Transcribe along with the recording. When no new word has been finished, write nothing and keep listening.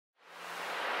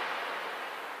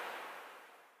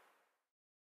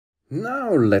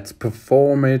Now let's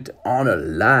perform it on a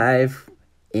live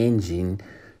engine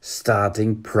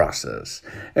starting process.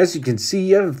 As you can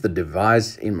see, I have the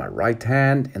device in my right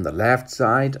hand. In the left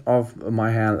side of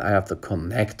my hand, I have the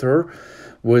connector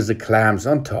with the clamps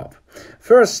on top.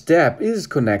 First step is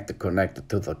connect the connector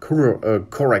to the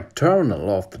correct terminal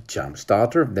of the jump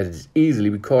starter. That is easily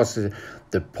because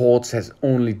the ports has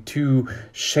only two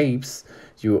shapes.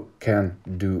 You can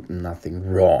do nothing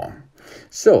wrong.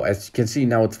 So as you can see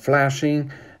now it's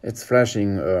flashing. It's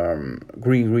flashing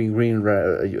green, green, green,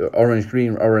 orange,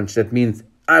 green, orange. That means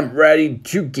I'm ready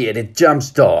to get a jump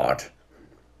start.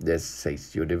 This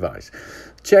says your device.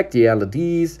 Check the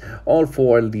LEDs. All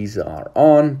four LEDs are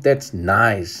on. That's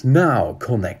nice. Now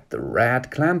connect the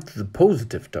red clamp to the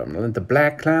positive terminal and the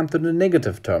black clamp to the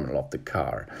negative terminal of the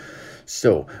car.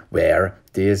 So where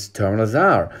these terminals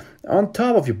are? On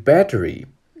top of your battery.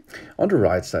 On the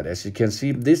right side, as you can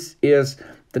see, this is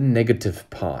the negative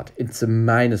part. It's a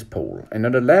minus pole. And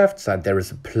on the left side, there is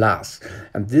a plus.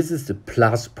 And this is the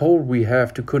plus pole we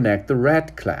have to connect the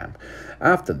red clamp.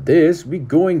 After this, we're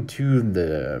going to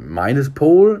the minus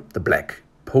pole, the black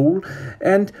pole,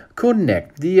 and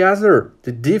connect the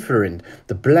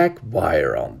black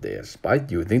wire on this by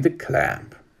using the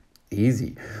clamp.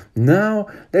 Easy. Now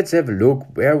let's have a look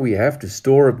where we have to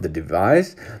store the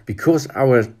device, because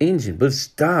our engine will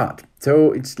start.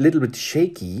 So it's a little bit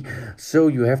shaky, so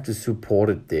you have to support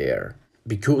it there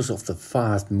because of the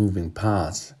fast moving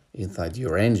parts inside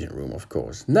your engine room, of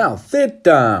course. Now sit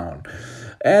down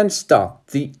and start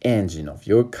the engine of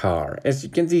your car. As you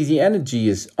can see, the energy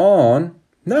is on.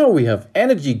 Now we have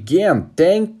energy again.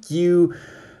 Thank you,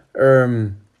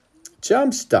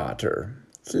 jump starter.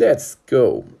 Let's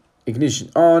go. Ignition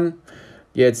on.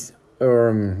 Jetzt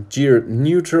gear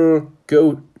neutral.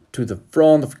 Go to the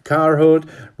front of the car hood.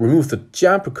 Remove the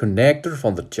jumper connector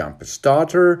from the jumper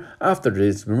starter. After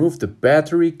this, remove the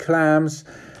battery clamps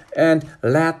and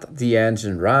let the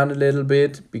engine run a little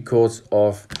bit, because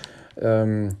of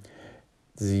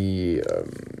the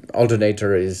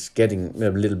alternator is getting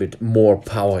a little bit more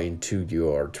power into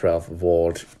your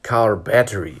 12-volt car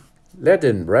battery. Let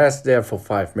it rest there for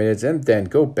 5 minutes and then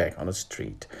go back on the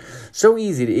street. So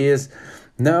easy it is.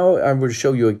 Now I will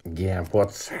show you again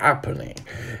what's happening.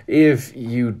 If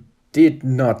you did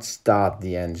not start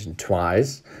the engine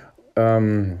twice,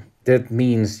 that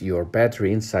means your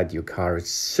battery inside your car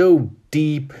is so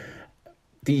deep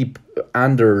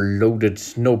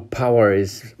underloaded, no power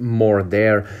is more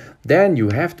there. Then you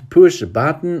have to push a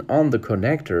button on the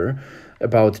connector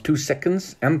about 2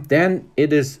 seconds, and then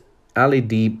it is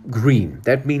LED green.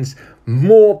 That means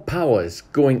more power is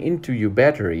going into your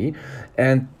battery,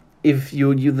 and if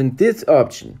you're using this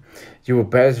option, your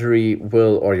battery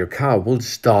will, or your car will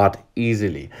start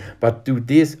easily. But do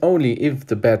this only if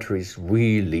the battery is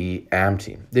really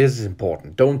empty. This is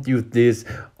important. Don't use this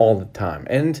all the time,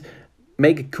 and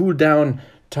make a cool down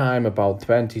time about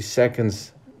 20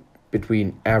 seconds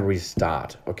between every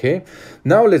start. Okay,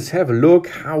 now let's have a look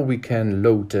how we can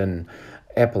load an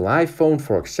Apple iPhone,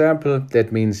 for example.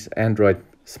 That means Android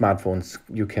smartphones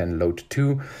you can load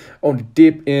too. Only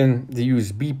dip in the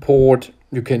USB port.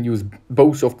 You can use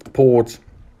both of the ports.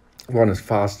 One is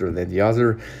faster than the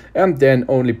other, and then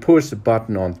only push the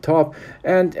button on top,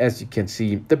 and as you can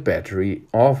see, the battery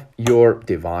of your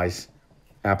device,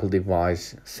 Apple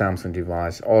device, Samsung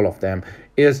device, all of them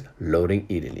is loading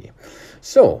easily.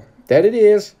 So that it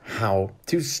is how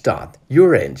to start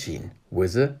your engine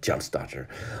with a jump starter.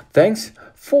 Thanks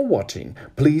for watching.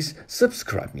 Please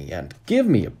subscribe me and give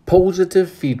me a positive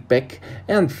feedback,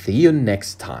 and see you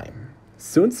next time.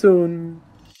 Soon.